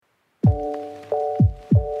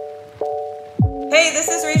Hey, this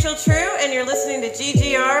is Rachel True, and you're listening to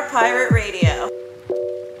GGR Pirate Radio.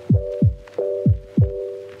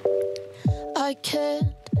 I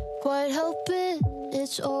can't quite help it,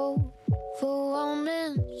 it's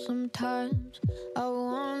overwhelming sometimes. I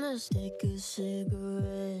wanna stick a cigarette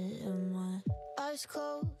in my eyes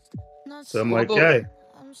closed. So I'm like, hey.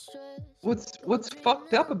 What's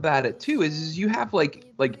fucked up about it too is you have like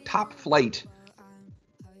top flight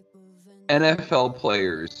NFL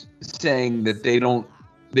players saying that they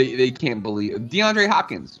can't believe DeAndre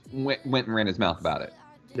Hopkins went and ran his mouth about it.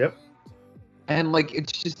 Yep. And like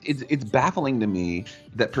it's baffling to me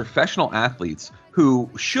that professional athletes who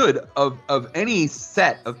should of any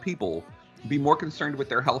set of people be more concerned with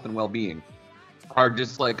their health and well-being are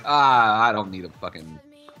just like, I don't need a fucking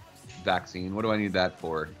vaccine. What do I need that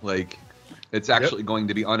for? Like, it's actually going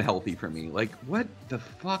to be unhealthy for me. Like, what the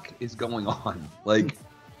fuck is going on? Like,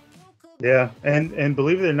 yeah, and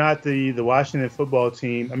believe it or not, the Washington football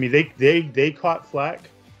team, I mean, they caught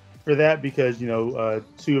flack for that because, you know,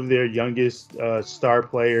 two of their youngest star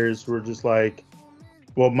players were just like,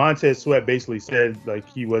 well, Montez Sweat basically said like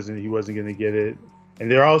he wasn't going to get it,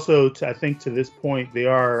 and they're also, I think to this point, they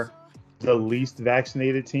are the least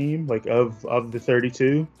vaccinated team, like of the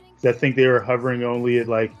 32. I think they were hovering only at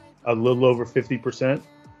like a little over 50%.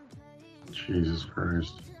 Jesus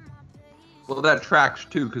Christ. Well, that tracks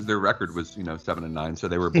too because their record was 7-9, so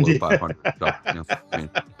they were below 500. So, I mean.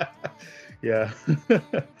 Yeah.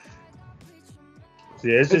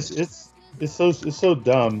 Yeah, it's so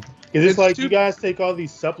dumb. Because it's like you guys take all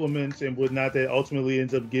these supplements and whatnot that ultimately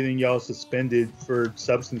ends up getting y'all suspended for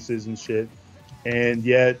substances and shit, and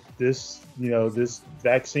yet this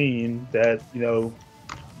vaccine that is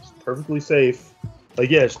perfectly safe. Like,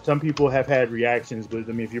 yes, some people have had reactions, but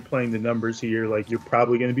I mean, if you're playing the numbers here, like, you're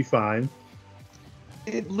probably going to be fine.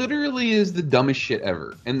 It literally is the dumbest shit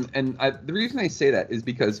ever, and the reason I say that is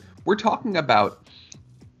because we're talking about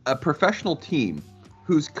a professional team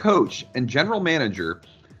whose coach and general manager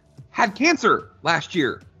had cancer last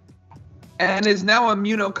year and is now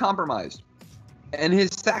immunocompromised, and his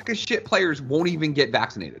sack of shit players won't even get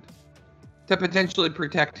vaccinated to potentially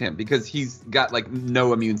protect him because he's got like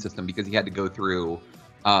no immune system because he had to go through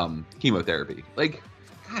chemotherapy. Like,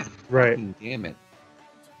 God, right? Damn it!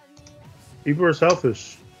 People are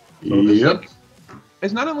selfish. Yep.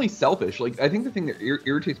 It's not only selfish. Like, I think the thing that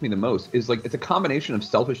irritates me the most is like it's a combination of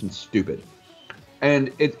selfish and stupid,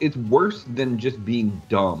 and it's worse than just being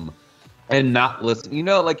dumb and not listen.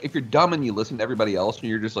 Like if you're dumb and you listen to everybody else and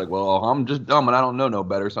you're just like, well, I'm just dumb and I don't know no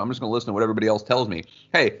better, so I'm just gonna listen to what everybody else tells me.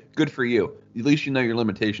 Hey, good for you. At least you know your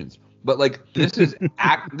limitations. But like this is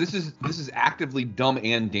this is actively dumb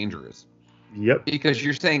and dangerous. Yep. Because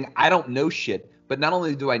you're saying I don't know shit. But not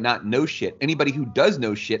only do I not know shit, anybody who does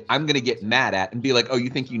know shit, I'm going to get mad at and be like, oh, you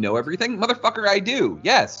think you know everything? Motherfucker, I do.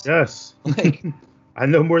 Yes. Yes. Like, I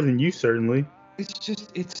know more than you, certainly.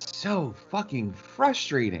 It's so fucking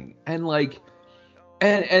frustrating. And like,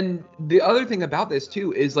 and the other thing about this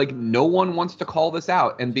too is like, no one wants to call this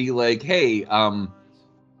out and be like, hey,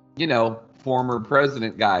 former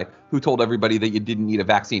president guy who told everybody that you didn't need a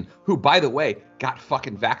vaccine, who, by the way, got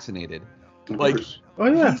fucking vaccinated. Like, oh,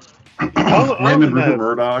 yeah. Raymond Rupert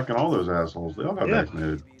Murdoch and all those assholes, they all got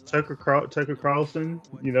vaccinated. Tucker Carlson,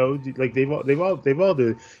 like they've all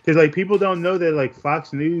did. Because like people don't know that like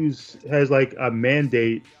Fox News has like a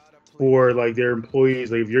mandate for like their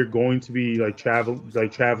employees. Like if you're going to be like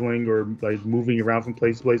traveling or like moving around from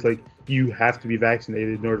place to place, like you have to be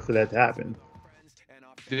vaccinated in order for that to happen.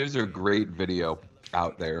 There's a great video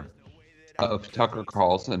out there of Tucker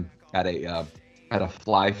Carlson at a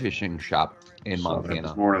fly fishing shop in Montana.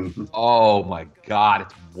 This morning. Oh my God,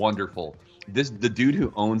 it's wonderful. The dude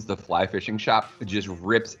who owns the fly fishing shop just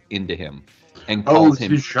rips into him and calls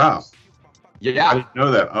him his shop. Yeah, I didn't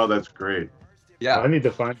know that. Oh, that's great. Yeah, I need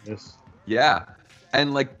to find this. Yeah,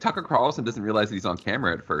 and like Tucker Carlson doesn't realize that he's on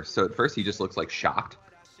camera at first. So at first he just looks like shocked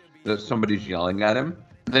that somebody's yelling at him.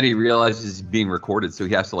 Then he realizes he's being recorded, so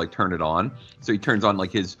he has to like turn it on. So he turns on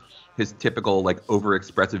like his typical like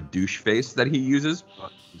overexpressive douche face that he uses.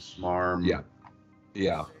 Smarm.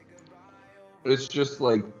 Yeah. It's just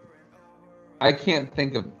like I can't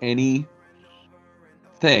think of any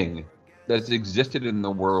thing that's existed in the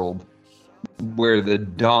world where the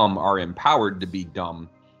dumb are empowered to be dumb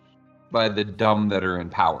by the dumb that are in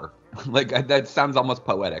power. Like that sounds almost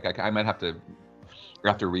poetic. I might have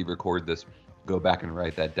to re-record this, go back and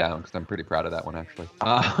write that down because I'm pretty proud of that one actually.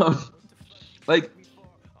 Like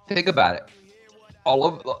think about it. All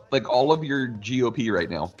of your GOP right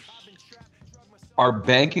now are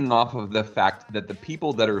banking off of the fact that the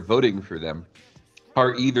people that are voting for them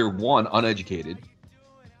are either one, uneducated,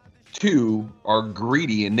 two are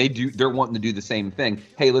greedy and they're wanting to do the same thing.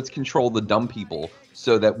 Hey, let's control the dumb people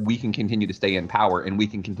so that we can continue to stay in power and we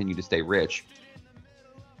can continue to stay rich.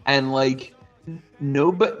 And like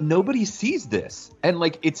nobody sees this. And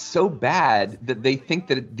like it's so bad that they think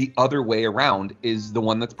that the other way around is the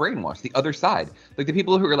one that's brainwashed, the other side. Like the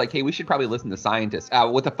people who are like, hey, we should probably listen to scientists.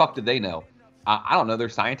 What the fuck do they know? I don't know. They're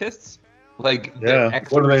scientists. Like they're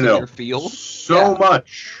experts what do they in know? their field. So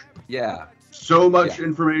much. Yeah. So much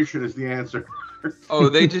information is the answer. Oh,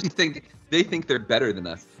 they just think they're better than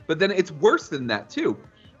us. But then it's worse than that too.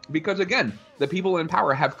 Because again, the people in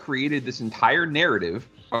power have created this entire narrative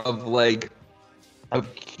of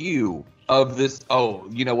Q, of this, oh,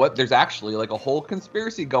 you know what? There's actually like a whole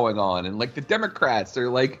conspiracy going on, and like the Democrats are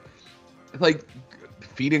like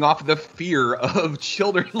feeding off the fear of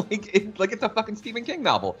children, like it's a fucking Stephen King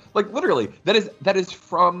novel. Like literally, that is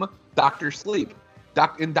from Dr. Sleep.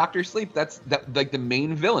 In Dr. Sleep, that like the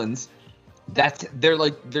main villains. They're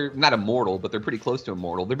not immortal, but they're pretty close to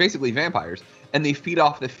immortal. They're basically vampires, and they feed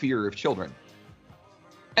off the fear of children.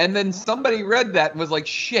 And then somebody read that and was like,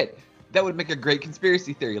 shit, that would make a great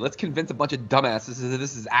conspiracy theory. Let's convince a bunch of dumbasses that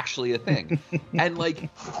this is actually a thing. And like,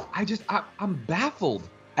 I'm baffled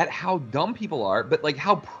at how dumb people are, but like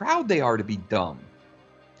how proud they are to be dumb.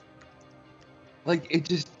 Like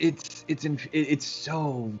it's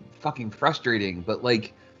so fucking frustrating, but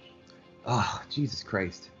like, oh, Jesus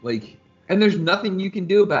Christ. Like, and there's nothing you can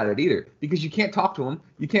do about it either, because you can't talk to them.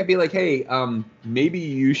 You can't be like, hey, maybe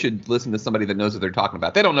you should listen to somebody that knows what they're talking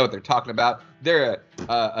about. They don't know what they're talking about. They're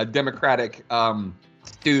a Democratic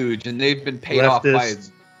stooge, and they've been paid off by...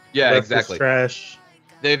 Yeah, exactly. Trash.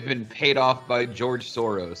 They've been paid off by George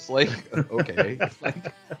Soros. Like, okay.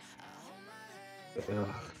 Like,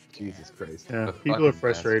 Jesus Christ. Yeah, people are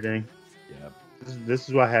frustrating. Yeah. This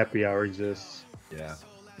is why happy hour exists. Yeah.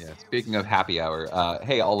 Yeah. Speaking of happy hour,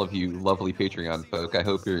 hey, all of you lovely Patreon folk, I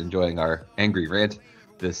hope you're enjoying our angry rant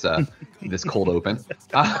this this cold open.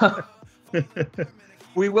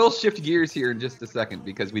 We will shift gears here in just a second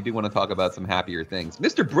because we do want to talk about some happier things.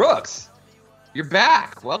 Mr. Brooks, you're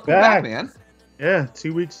back. Welcome back, man. Yeah,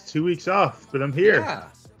 2 weeks off, but I'm here. Yeah.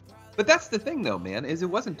 But that's the thing, though, man, is it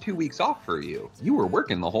wasn't 2 weeks off for you. You were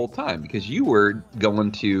working the whole time because you were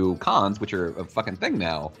going to cons, which are a fucking thing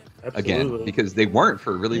now. Absolutely. Again, because they weren't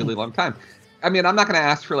for a really, really long time. I mean, I'm not going to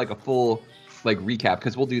ask for like a full like recap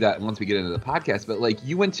because we'll do that once we get into the podcast. But like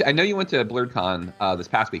I know you went to BlurredCon this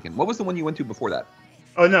past weekend. What was the one you went to before that?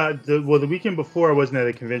 Oh no, the weekend before I wasn't at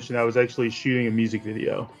a convention. I was actually shooting a music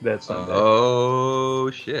video that Sunday.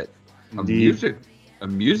 Oh shit! Indeed. A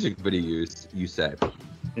music video, you said.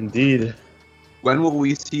 Indeed. When will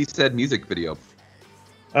we see said music video?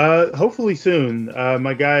 Hopefully soon.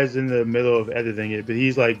 My guy's in the middle of editing it, but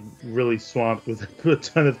he's like really swamped with a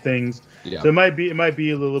ton of things. Yeah. So it might be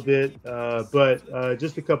a little bit, but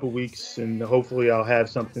just a couple weeks, and hopefully I'll have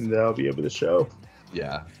something that I'll be able to show.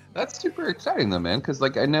 Yeah, that's super exciting though, man. Because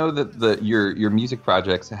like I know that your music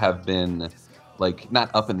projects have been like not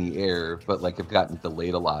up in the air, but like have gotten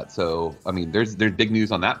delayed a lot. So I mean, there's big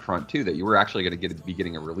news on that front too. That you were actually going to be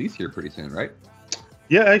getting a release here pretty soon, right?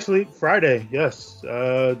 Yeah, actually, Friday. Yes,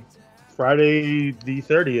 Friday the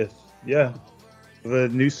 30th. Yeah, the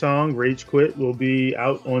new song "Rage Quit" will be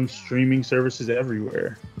out on streaming services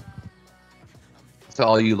everywhere. So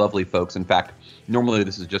all you lovely folks. In fact, normally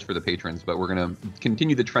this is just for the patrons, but we're going to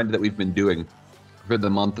continue the trend that we've been doing for the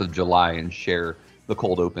month of July and share the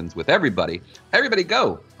cold opens with everybody. Everybody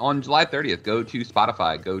go on July 30th. Go to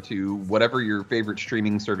Spotify. Go to whatever your favorite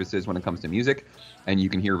streaming service is when it comes to music. And you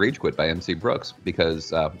can hear Rage Quit by MC Brooks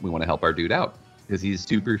because we want to help our dude out because he's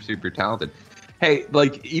super, super talented. Hey,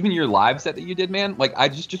 like even your live set that you did, man, like I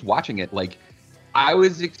just watching it, like I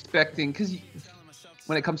was expecting, because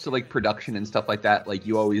when it comes to like production and stuff like that, like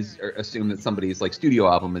you always assume that somebody's like studio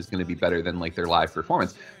album is going to be better than like their live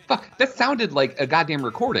performance. Fuck, that sounded like a goddamn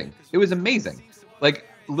recording. It was amazing. Like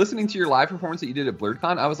listening to your live performance that you did at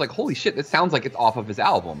BlurredCon, I was like, holy shit, this sounds like it's off of his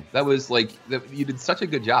album. That was like, you did such a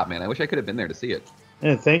good job, man. I wish I could have been there to see it.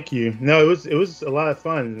 Yeah, thank you. No, it was a lot of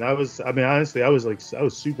fun. And I was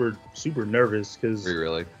super, super nervous because,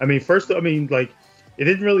 really? I mean, like it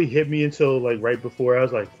didn't really hit me until like right before. I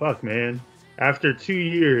was like, fuck, man. After 2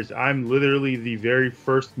 years, I'm literally the very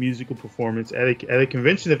first musical performance at a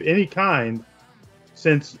convention of any kind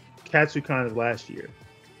since KatsuCon of last year.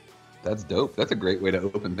 That's dope. That's a great way to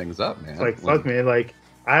open things up, man. It's like, fuck, man. Like,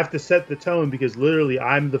 I have to set the tone because literally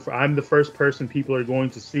I'm the first person people are going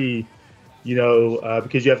to see, you know,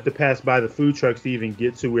 because you have to pass by the food trucks to even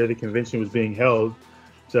get to where the convention was being held.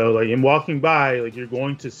 So, like, in walking by, like, you're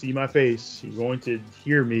going to see my face. You're going to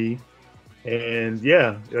hear me. And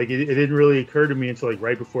yeah, like it didn't really occur to me until like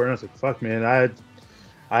right before, and I was like, "Fuck, man, I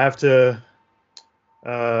have to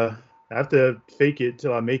fake it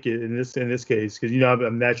till I make it in this case, because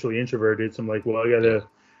I'm naturally introverted, so I'm like, well, I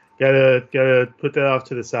gotta put that off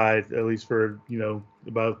to the side at least for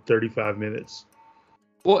about 35 minutes."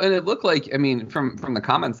 Well, and it looked like, I mean, from the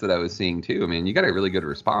comments that I was seeing too, I mean, you got a really good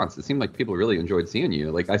response. It seemed like people really enjoyed seeing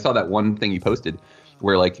you. Like I saw that one thing you posted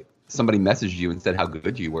where like somebody messaged you and said how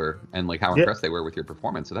good you were and like how impressed they were with your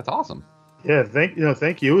performance. So that's awesome. Yeah, thank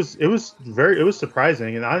you. It was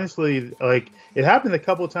surprising, and honestly, like it happened a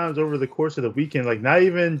couple of times over the course of the weekend. Like not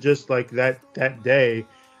even just like that day,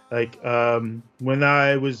 like when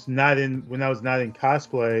I was not in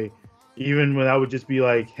cosplay, even when I would just be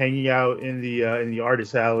like hanging out in the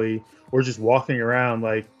artist alley or just walking around,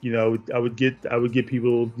 like I would get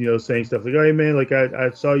people saying stuff like, "Oh, hey man, like I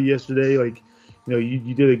saw you yesterday, like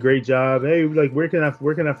you did a great job. Hey, like where can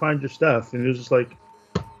I find your stuff?" And it was just like,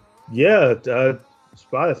 yeah,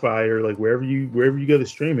 Spotify or like wherever you go to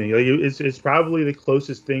streaming. Like it's probably the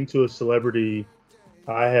closest thing to a celebrity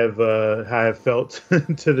I have felt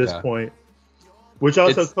to this point, which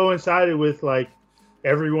also coincided with like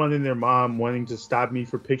everyone and their mom wanting to stop me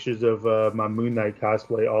for pictures of my Moon Knight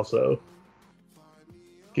cosplay also,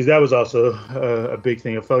 because that was also a big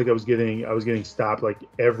thing. I felt like I was getting stopped like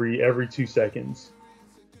every 2 seconds.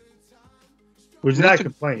 Which is not a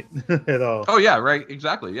complaint at all. Oh, yeah, right.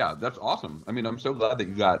 Exactly. Yeah, that's awesome. I mean, I'm so glad that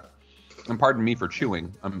you got, and pardon me for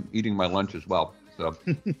chewing, I'm eating my lunch as well. So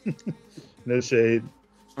no shade.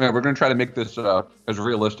 Yeah, we're going to try to make this as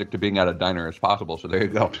realistic to being at a diner as possible. So there you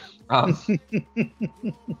go.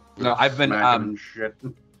 No, I've been shit.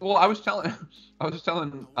 Well, I was telling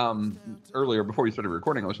earlier before we started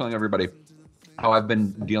recording, I was telling everybody how I've been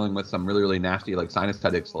dealing with some really, really nasty like sinus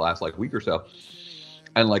headaches the last like week or so.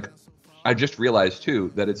 And like I just realized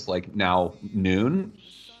too that it's like now noon,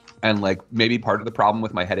 and like maybe part of the problem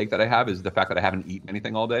with my headache that I have is the fact that I haven't eaten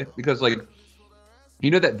anything all day, because like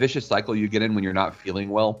that vicious cycle you get in when you're not feeling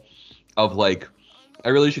well of like I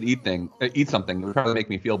really should eat something that would probably make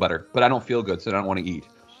me feel better, but I don't feel good, so I don't want to eat.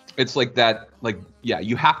 It's like that, like, yeah,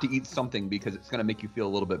 you have to eat something because it's going to make you feel a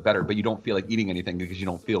little bit better, but you don't feel like eating anything because you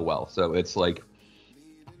don't feel well. So it's like,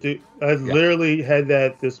 dude, I literally had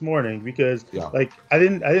that this morning because like I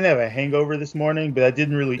didn't have a hangover this morning, but I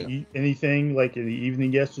didn't really eat anything like in the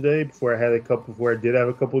evening yesterday before I did have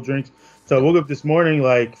a couple drinks. So I woke up this morning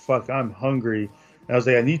like, fuck, I'm hungry. And I was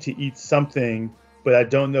like, I need to eat something, but I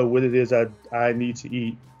don't know what it is I need to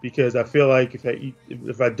eat, because I feel like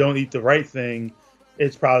if I don't eat the right thing,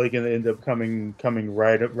 it's probably going to end up coming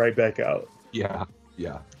right back out. Yeah.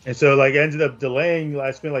 Yeah. And so like I ended up delaying. I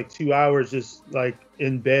spent like 2 hours just like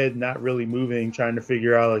in bed, not really moving, trying to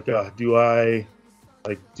figure out like, do I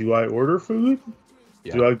order food?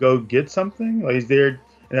 Yeah. Do I go get something? Like, is there?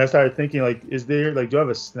 And I started thinking like, is there like, do I have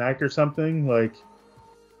a snack or something? Like,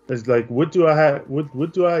 it's like, what do I have?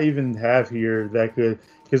 What do I even have here that could?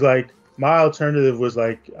 Because like my alternative was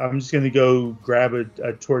like, I'm just gonna go grab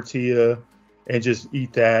a tortilla and just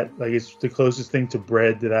eat that. Like, it's the closest thing to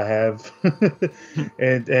bread that I have.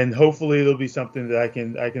 and hopefully it'll be something that I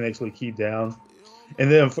can actually keep down.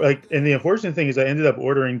 And then the unfortunate thing is I ended up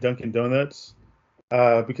ordering Dunkin' Donuts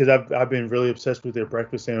because I've been really obsessed with their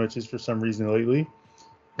breakfast sandwiches for some reason lately.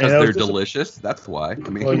 Because they're delicious. That's why. I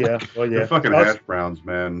mean, well, yeah. They're fucking hash browns,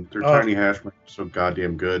 man. They're tiny hash browns, so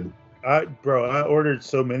goddamn good. I ordered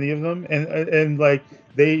so many of them, and like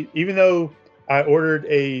even though I ordered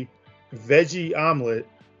a veggie omelet,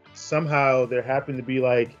 somehow there happened to be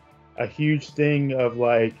like a huge thing of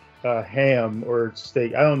like ham or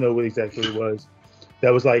steak, I don't know what exactly it was, that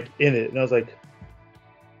was like in it, and I was like,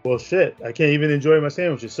 well shit, I can't even enjoy my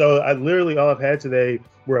sandwiches. So I literally, all I've had today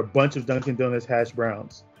were a bunch of Dunkin' Donuts hash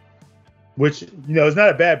browns, which is not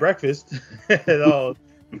a bad breakfast at all,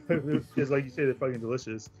 because like you say, they're fucking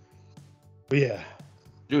delicious. But yeah,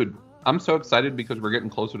 dude, I'm so excited because we're getting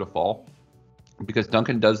closer to fall. Because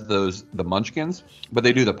Dunkin' does the munchkins, but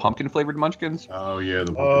they do the pumpkin flavored munchkins. Oh yeah,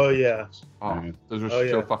 Those are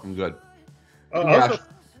so fucking good. I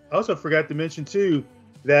also forgot to mention too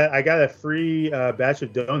that I got a free batch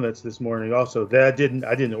of donuts this morning. Also, that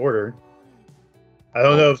I didn't order. I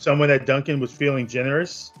don't know if someone at Dunkin' was feeling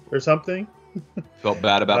generous or something. Felt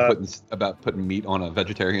bad about putting meat on a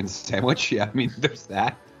vegetarian sandwich. Yeah, I mean, there's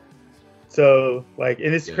that. So like,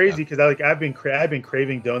 and it's crazy because I've been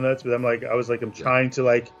craving donuts, but I'm trying to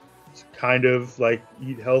like kind of like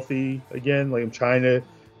eat healthy again. Like I'm trying to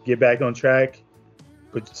get back on track,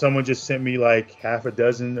 but someone just sent me like half a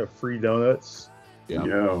dozen of free donuts.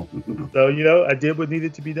 Yeah. So I did what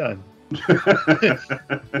needed to be done.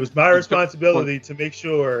 It was my responsibility to make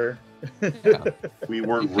sure Yeah. We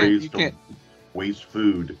weren't You raised to can't. waste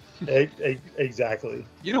food. Exactly.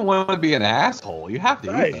 You don't want to be an asshole. You have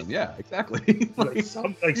to Right. eat them. Yeah, exactly. Like,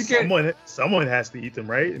 you can't- someone has to eat them,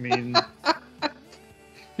 right? I mean,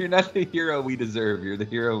 You're not the hero we deserve. You're the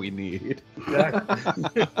hero we need.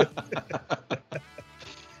 exactly.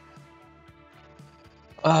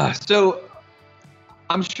 So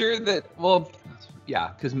I'm sure that, well,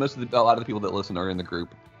 yeah, because a lot of the people that listen are in the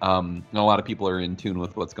group. And a lot of people are in tune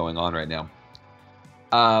with what's going on right now.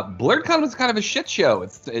 BlurredCon was kind of a shit show.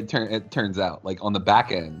 It turns out, like on the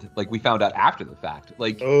back end, like we found out after the fact.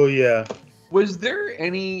 Like, Oh yeah. was there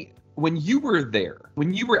any, when you were there,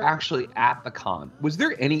 when you were actually at the con, was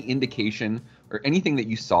there any indication or anything that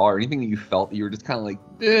you saw or anything that you felt that you were just kind of like,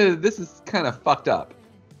 this is kind of fucked up?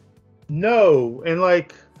 No, and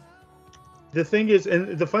like the thing is,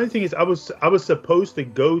 and the funny thing is, I was supposed to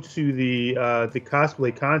go to the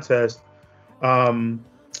cosplay contest,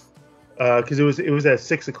 because it was at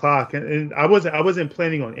 6 o'clock, and I wasn't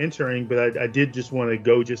planning on entering, but I did just want to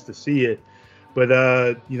go just to see it. But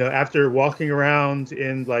after walking around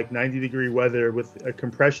in like 90-degree weather with a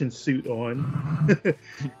compression suit on,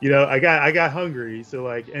 I got hungry, so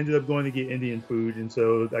like ended up going to get Indian food, and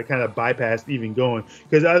so I kind of bypassed even going,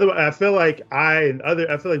 because I feel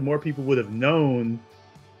like more people would have known,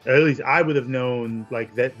 or at least I would have known,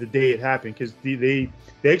 like that the day it happened, because they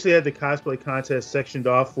actually had the cosplay contest sectioned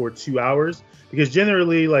off for 2 hours, because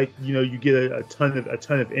generally, like, you get a ton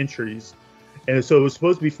of entries, and so it was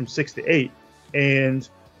supposed to be from 6 to 8. And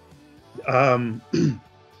the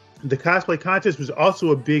cosplay contest was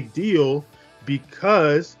also a big deal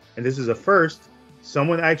because, and this is a first,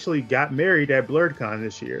 someone actually got married at BlurredCon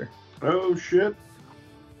this year. Oh shit!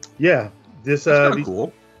 Yeah, That's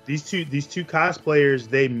cool. These two cosplayers,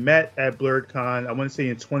 they met at BlurredCon, I want to say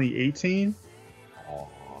in 2018,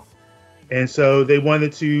 and so they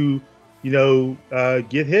wanted to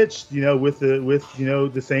get hitched, with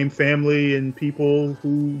the same family and people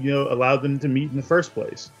who, allowed them to meet in the first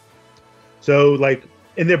place. So like,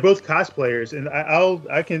 and they're both cosplayers, and I'll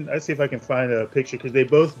see if I can find a picture, because they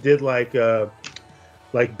both did like Bat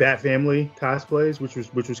Family cosplays, which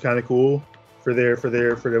was kind of cool for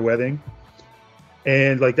their wedding.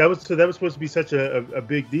 And like that was supposed to be such a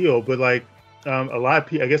big deal, but like, a lot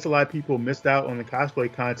of people missed out on the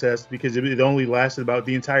cosplay contest because it only lasted about,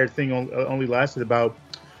 the entire thing only lasted about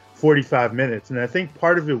 45 minutes. And I think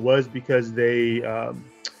part of it was because they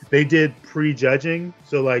did pre-judging.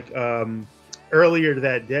 So like, earlier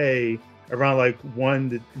that day, around like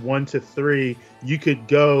 1 to 3, you could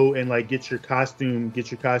go and like get your costume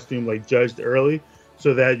like judged early,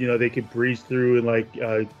 so that, they could breeze through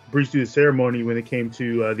the ceremony when it came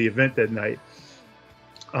to the event that night.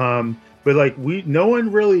 But like, no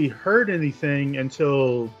one really heard anything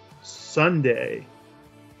until Sunday,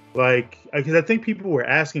 like, because I think people were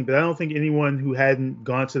asking, but I don't think anyone who hadn't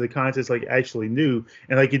gone to the contest like actually knew,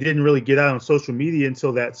 and like it didn't really get out on social media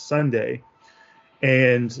until that Sunday,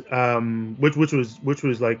 and which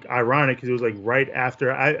was like ironic, because it was like right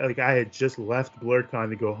after I had just left BlurredCon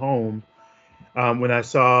to go home, when I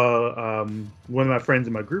saw one of my friends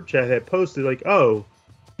in my group chat had posted like, oh,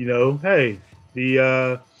 hey,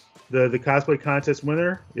 the cosplay contest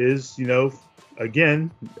winner is, again,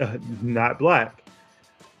 not black.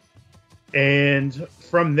 And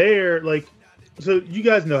from there, like, so you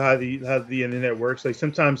guys know how the internet works. Like,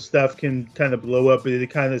 sometimes stuff can kind of blow up, but it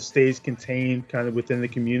kind of stays contained kind of within the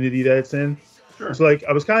community that it's in. Sure. So like,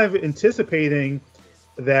 I was kind of anticipating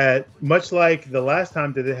that, much like the last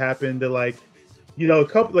time that it happened, that like, a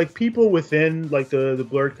couple like people within like the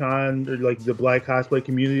BlurredCon or like the black cosplay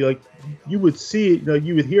community, like you would see it,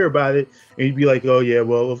 you would hear about it, and you'd be like, oh yeah,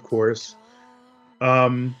 well, of course.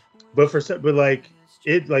 But like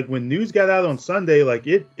it, like when news got out on Sunday, like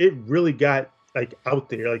it really got like out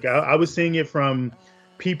there. Like I was seeing it from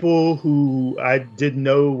people who I didn't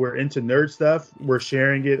know were into nerd stuff, were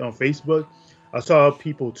sharing it on Facebook. I saw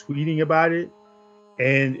people tweeting about it,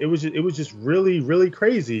 and it was just really, really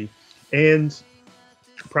crazy. And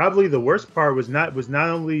probably the worst part was not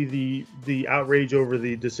only the outrage over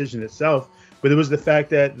the decision itself, but it was the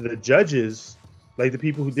fact that the judges, like the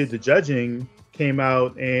people who did the judging, came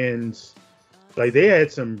out and like they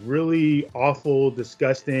had some really awful,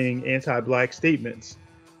 disgusting, anti-black statements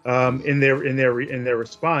in their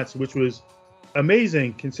response, which was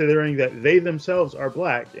amazing considering that they themselves are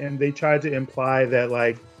black, and they tried to imply that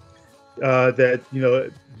like that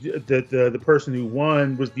the person who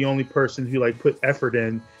won was the only person who like put effort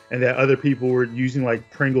in, and that other people were using like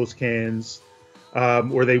Pringles cans,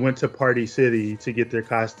 or they went to Party City to get their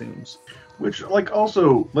costumes. Which, like,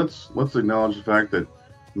 also let's acknowledge the fact that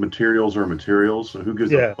materials are materials. So who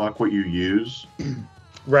gives a fuck what you use?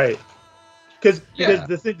 Right. Because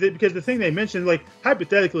the thing they mentioned, like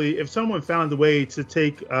hypothetically, if someone found a way to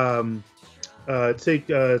take some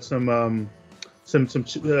potato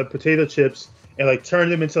chips and like turn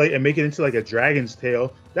them into like and make it into like a dragon's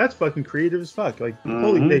tail, that's fucking creative as fuck. Like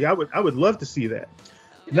holy thing, I would love to see that.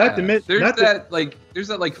 Yeah. There's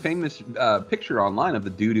that famous picture online of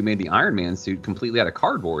the dude who made the Iron Man suit completely out of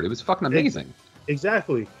cardboard. It was fucking amazing.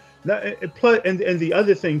 Exactly. And the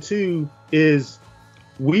other thing too is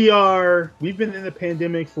we've been in the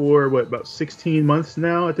pandemic for about 16 months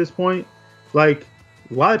now at this point. Like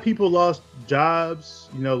a lot of people lost jobs,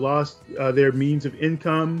 lost their means of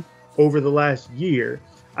income over the last year.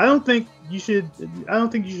 I don't think you should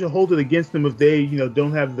hold it against them if they,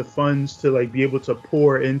 don't have the funds to like be able to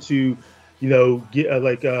pour into, get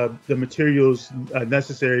the materials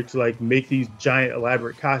necessary to like make these giant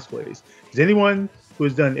elaborate cosplays. Does anyone who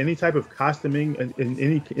has done any type of costuming in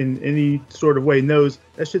any sort of way knows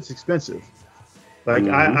that shit's expensive. Like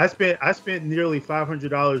I spent nearly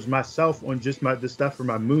 $500 myself on just the stuff for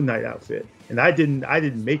my Moon Knight outfit, and I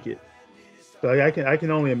didn't make it. So like, I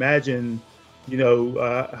can only imagine,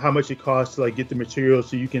 how much it costs to like get the materials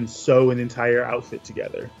so you can sew an entire outfit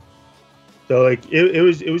together. So like it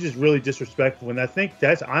was just really disrespectful, and I think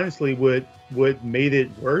that's honestly what made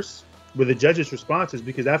it worse with the judges' responses,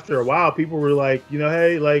 because after a while people were like,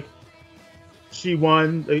 hey, like she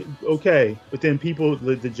won, okay, but then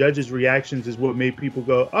the judges' reactions is what made people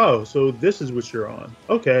go, oh, so this is what you're on,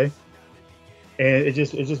 okay. And it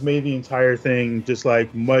just made the entire thing just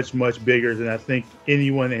like much, much bigger than I think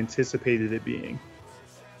anyone anticipated it being.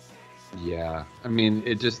 Yeah, I mean,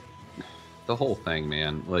 the whole thing,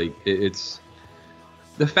 man. Like, it's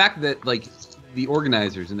the fact that like the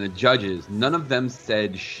organizers and the judges, none of them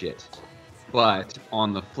said shit. But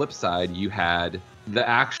on the flip side, you had the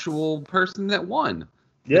actual person that won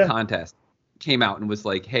the contest came out and was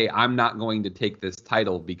like, hey, I'm not going to take this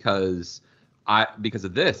title because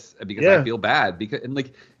of this, because I feel bad, and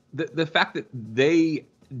like the fact that they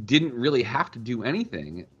didn't really have to do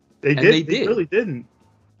anything. They really didn't.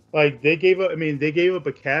 Like they gave up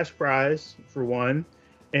a cash prize for one,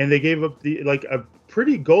 and they gave up a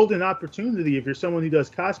pretty golden opportunity if you're someone who does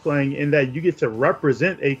cosplaying, in that you get to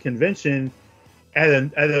represent a convention at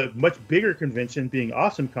a much bigger convention, being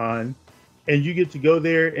AwesomeCon, and you get to go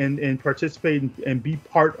there and participate and be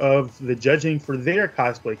part of the judging for their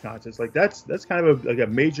cosplay contest. Like that's kind of a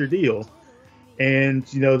major deal. And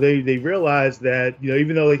they realize that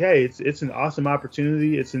even though like, hey, it's an awesome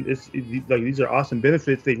opportunity, it's like these are awesome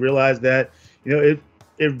benefits, they realize that it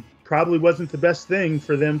probably wasn't the best thing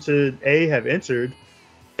for them to A, have entered,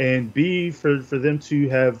 and B, for them to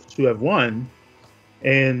have won.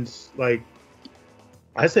 And like,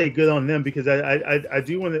 I say good on them, because I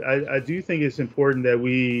do think it's important that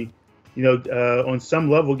we on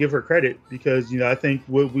some level give her credit, because I think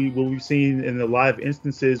what we've seen in the live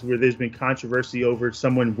instances where there's been controversy over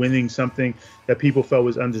someone winning something that people felt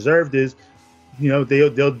was undeserved is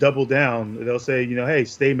they'll double down, they'll say hey,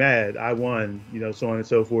 stay mad, I won, so on and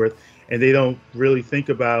so forth, and they don't really think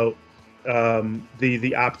about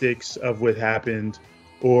the optics of what happened,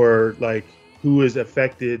 or like who is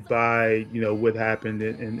affected by what happened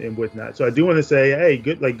and whatnot. So I do want to say, hey,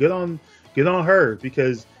 good on her,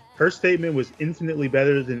 because her statement was infinitely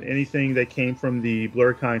better than anything that came from the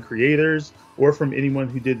BlurredCon creators or from anyone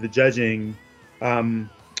who did the judging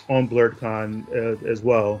on BlurredCon as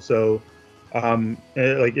well. So and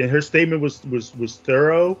her statement was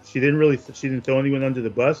thorough. She didn't throw anyone under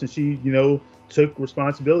the bus, and she took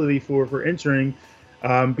responsibility for entering,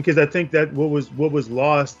 because I think that what was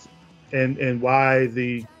lost and why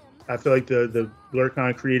I feel like the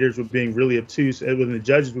BlurredCon creators were being really obtuse, and when the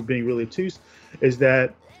judges were being really obtuse, is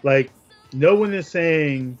that like no one is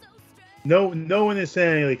saying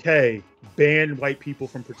like, hey, ban white people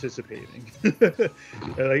from participating.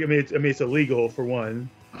 It's illegal for one,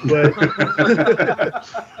 but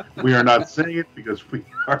we are not saying it because we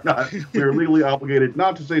are legally obligated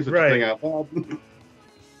not to say such a thing out loud.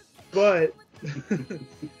 but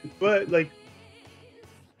like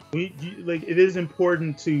it is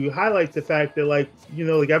important to highlight the fact that I've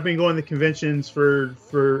been going to conventions for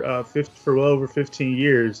well over 15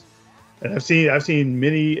 years, and I've seen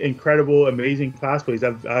many incredible, amazing cosplays.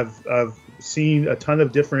 I've seen a ton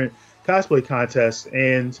of different cosplay contests,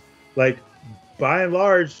 and like by and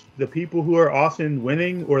large, the people who are often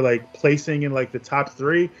winning or like placing in like the top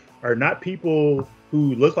 3 are not people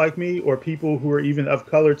who look like me or people who are even of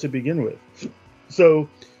color to begin with. So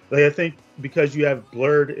Like, I think because you have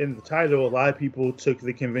blurred in the title, a lot of people took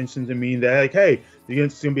the convention to mean that, like, hey,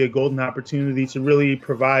 it's going to be a golden opportunity to really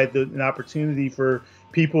provide an opportunity for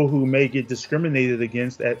people who may get discriminated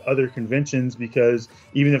against at other conventions, because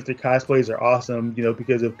even if their cosplays are awesome,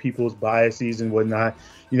 because of people's biases and whatnot,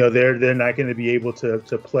 they're not going to be able to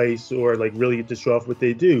place or like really get to show off what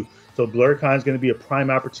they do. So BlurCon is going to be a prime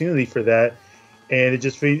opportunity for that, and it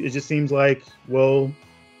just seems like, well.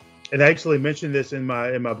 And I actually mentioned this in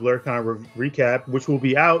my BlurCon recap, which will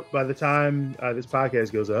be out by the time this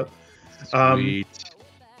podcast goes up. Sweet.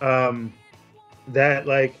 That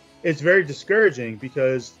like it's very discouraging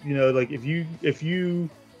because like if you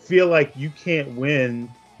feel like you can't win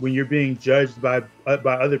when you're being judged by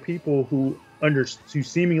other people who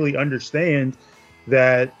seemingly understand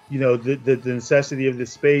that the necessity of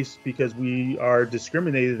this space, because we are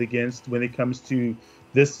discriminated against when it comes to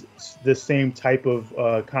this same type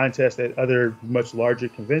of contest at other much larger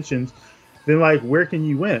conventions, then like where can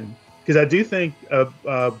you win? Because I do think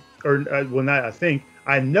I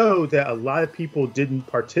know that a lot of people didn't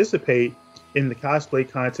participate in the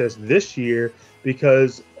cosplay contest this year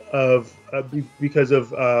because of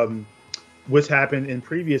what's happened in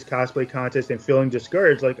previous cosplay contests and feeling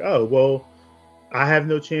discouraged, like, oh well, I have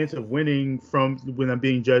no chance of winning from when I'm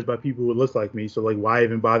being judged by people who look like me, so like why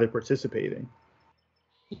even bother participating?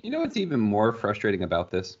 You know what's even more frustrating about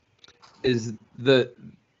this is the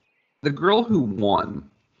girl who won.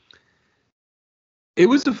 It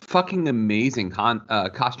was a fucking amazing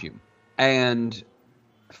costume. And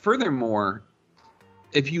furthermore,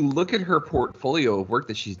 if you look at her portfolio of work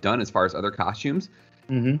that she's done as far as other costumes,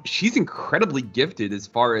 she's incredibly gifted as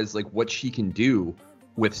far as like what she can do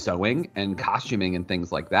with sewing and costuming and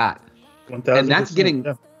things like that. 1,000%, and that's getting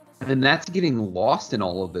yeah. And that's getting lost in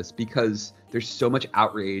all of this because there's so much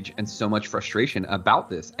outrage and so much frustration about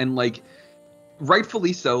this. And like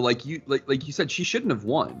rightfully so, like you said, she shouldn't have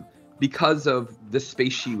won because of the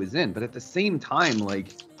space she was in. But at the same time, like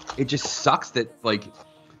it just sucks that like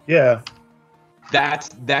that's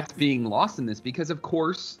being lost in this, because of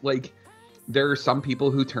course, like there are some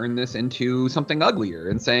people who turn this into something uglier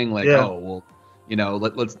and saying like, oh well,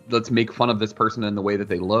 let's make fun of this person in the way that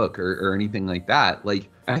they look or anything like that. Like,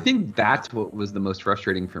 I think that's what was the most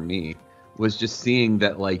frustrating for me, was just seeing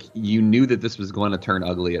that, like, you knew that this was going to turn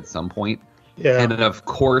ugly at some point. Yeah. And of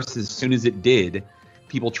course, as soon as it did,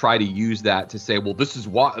 people try to use that to say, well, this is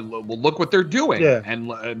why, well, look what they're doing. Yeah.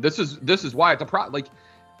 And this is why it's a problem. Like,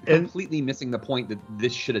 completely missing the point that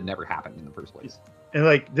this should have never happened in the first place. And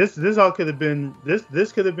like this all could have been,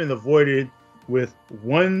 this could have been avoided with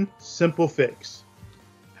one simple fix: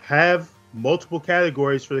 have multiple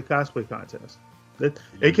categories for the cosplay contest. It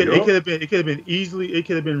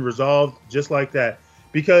could have been resolved just like that,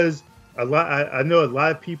 because I know a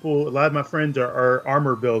lot of people, a lot of my friends are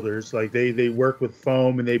armor builders. Like they work with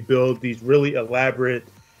foam and they build these really elaborate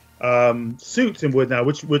suits and whatnot,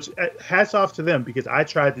 which hats off to them, because I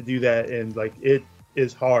tried to do that and like it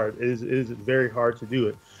is hard. It is very hard to do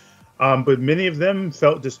it. But many of them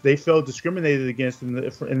felt discriminated against in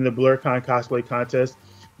the BlurCon cosplay contest,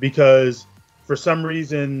 because for some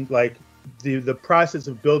reason, like the process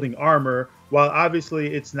of building armor, while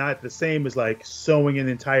obviously it's not the same as like sewing an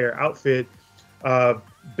entire outfit,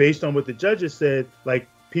 based on what the judges said, like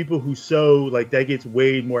people who sew, like that gets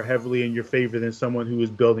weighed more heavily in your favor than someone who is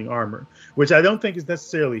building armor, which I don't think is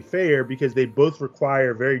necessarily fair, because they both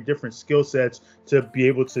require very different skill sets to be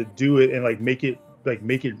able to do it and make it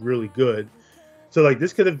really good. So like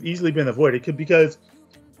this could have easily been avoided, because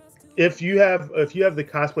if you have the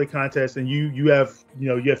cosplay contest and you have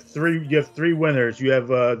three winners, you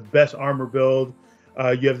have best armor build,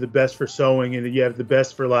 you have the best for sewing, and then you have the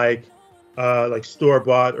best for like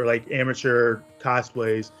store-bought or like amateur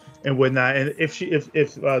cosplays and whatnot. And if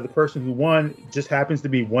the person who won just happens to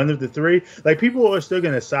be one of the three, like people are still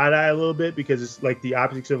gonna side-eye a little bit, because it's like the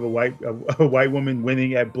optics of a white woman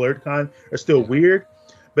winning at BlurCon are still weird.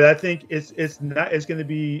 But I think it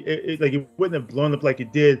wouldn't have blown up like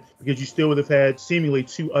it did, because you still would have had seemingly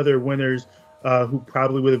two other winners who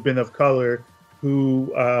probably would have been of color, who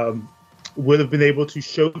would have been able to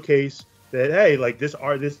showcase that, hey, like this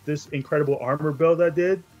incredible armor build I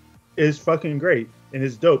did is fucking great and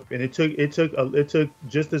it's dope, and it took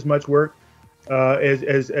just as much work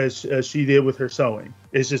as she did with her sewing.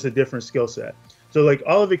 It's just a different skill set. So like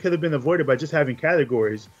all of it could have been avoided by just having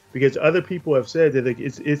categories, because other people have said that like,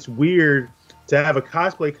 it's weird to have a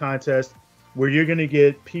cosplay contest where you're going to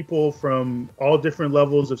get people from all different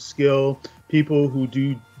levels of skill, people who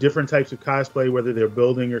do different types of cosplay, whether they're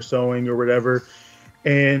building or sewing or whatever.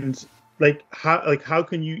 And how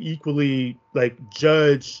can you equally like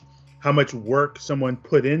judge how much work someone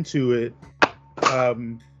put into it. How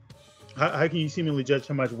can you seemingly judge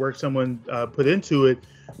how much work someone put into it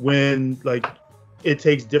when like it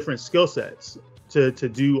takes different skill sets to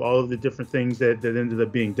do all of the different things that ended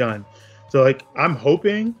up being done? So like I'm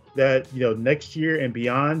hoping that next year and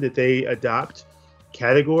beyond that they adopt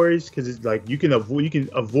categories, because it's like you can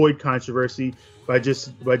avoid controversy by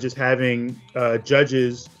just having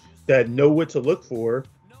judges that know what to look for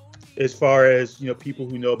as far as people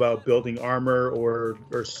who know about building armor or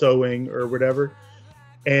sewing or whatever,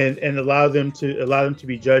 and allow them to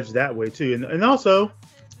be judged that way too, and also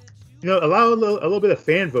allow a little bit of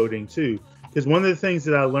fan voting too, because one of the things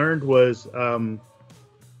that I learned was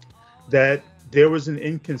that there was an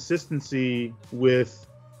inconsistency with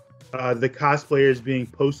the cosplayers being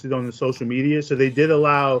posted on the social media. So they did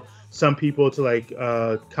allow some people to like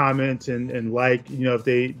comment and like, if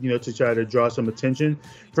they, to try to draw some attention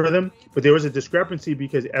for them. But there was a discrepancy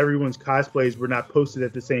because everyone's cosplays were not posted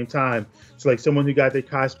at the same time. So like someone who got their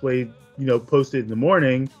cosplay, posted in the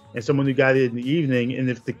morning and someone who got it in the evening. And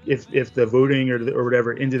if the voting or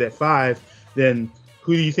whatever ended at 5, then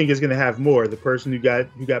who do you think is going to have more? The person who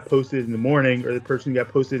got posted in the morning or the person who got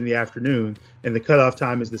posted in the afternoon? And the cutoff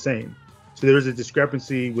time is the same. So there was a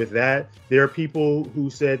discrepancy with that. There are people who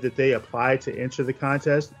said that they applied to enter the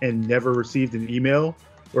contest and never received an email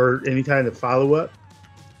or any kind of follow-up,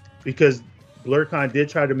 because BlurCon did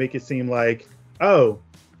try to make it seem like, oh,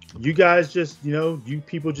 you guys just, you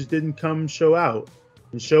people just didn't come show up.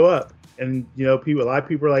 And, a lot of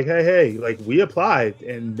people are like, hey, like we applied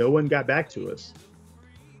and no one got back to us.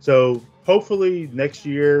 So hopefully next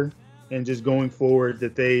year and just going forward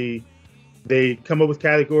that they come up with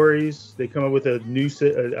categories, they come up with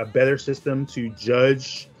a better system to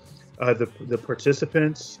judge the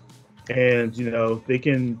participants, and they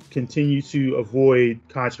can continue to avoid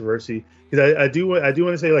controversy. Because I do want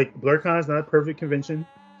to say, like, BlurCon is not a perfect convention,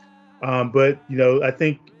 but I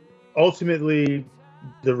think ultimately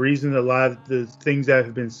the reason a lot of the things that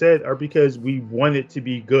have been said are because we want it to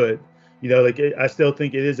be good. I still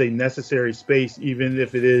think it is a necessary space, even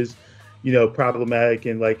if it is, problematic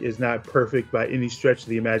and like is not perfect by any stretch of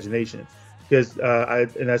the imagination. Because I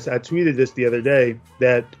tweeted this the other day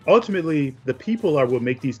that ultimately the people are what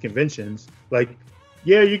make these conventions. Like,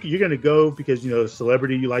 yeah, you're gonna go because a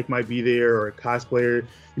celebrity you like might be there or a cosplayer.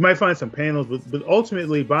 You might find some panels, but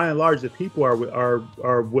ultimately, by and large, the people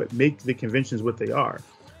are what make the conventions what they are.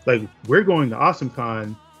 Like, we're going to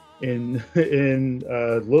AwesomeCon in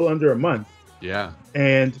a little under a month. Yeah.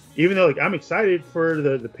 And even though like I'm excited for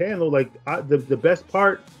the panel, like the best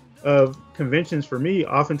part of conventions for me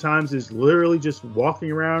oftentimes is literally just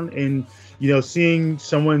walking around and seeing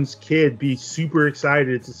someone's kid be super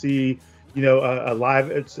excited to see a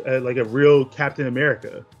live, it's like a real Captain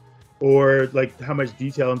America, or like how much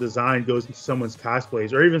detail and design goes into someone's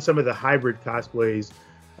cosplays, or even some of the hybrid cosplays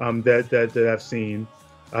that I've seen.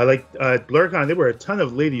 Like BlurCon, there were a ton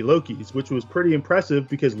of Lady Lokis, which was pretty impressive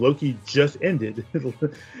because Loki just ended.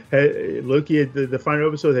 Loki, the final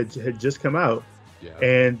episode had just come out,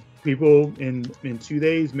 and people in 2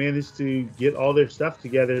 days managed to get all their stuff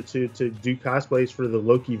together to do cosplays for the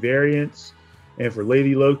Loki variants and for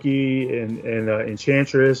Lady Loki and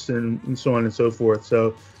Enchantress and so on and so forth.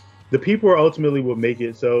 So the people are ultimately what make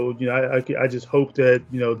it. So I just hope that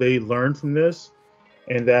they learn from this,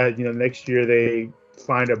 and that next year they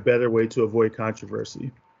find a better way to avoid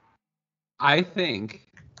controversy. I think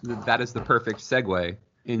that is the perfect segue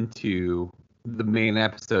into the main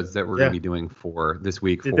episodes that we're going to be doing for this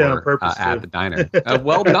week for At the Diner.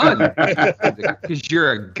 Well done, because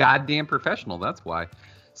you're a goddamn professional. That's why.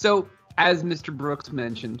 So, as Mr. Brooks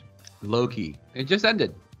mentioned, Loki, it just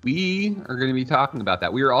ended. We are going to be talking about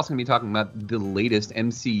that. We are also going to be talking about the latest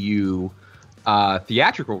MCU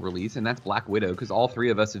theatrical release, and that's Black Widow, because all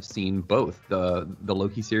three of us have seen both the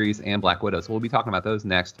Loki series and Black Widow, so we'll be talking about those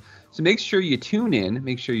next. So make sure you tune in,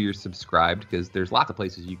 make sure you're subscribed, because there's lots of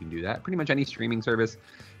places you can do that. Pretty much any streaming service,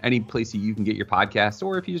 any place that you can get your podcasts,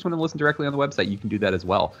 or if you just want to listen directly on the website, you can do that as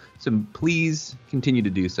well. So please continue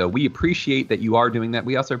to do so. We appreciate that you are doing that.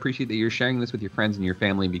 We also appreciate that you're sharing this with your friends and your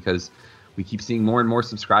family, because we keep seeing more and more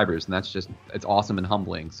subscribers, and it's awesome and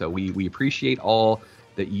humbling. So we appreciate all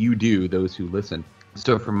that you do, those who listen.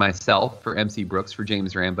 So for myself, for MC Brooks, for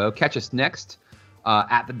James Rambo, catch us next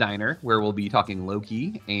at the Diner, where we'll be talking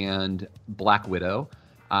Loki and Black Widow.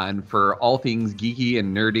 And for all things geeky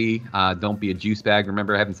and nerdy, don't be a juice bag.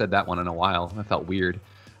 Remember, I haven't said that one in a while. I felt weird.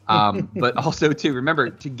 But also, too, remember,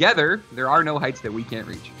 together, there are no heights that we can't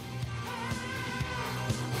reach.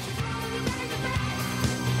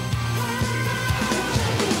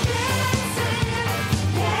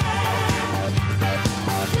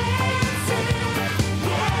 Yeah.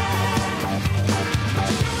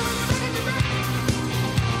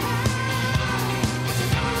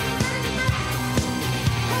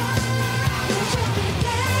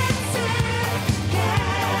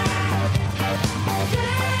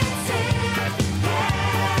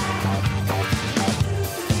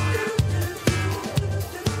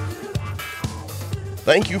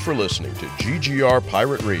 Thank you for listening to GGR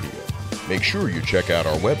Pirate Radio. Make sure you check out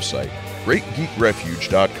our website,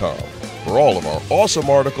 GreatGeekRefuge.com, for all of our awesome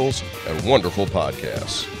articles and wonderful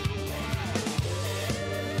podcasts.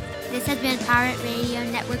 This has been Pirate Radio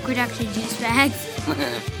Network production, Juice Bags.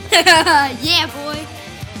 Yeah, boy.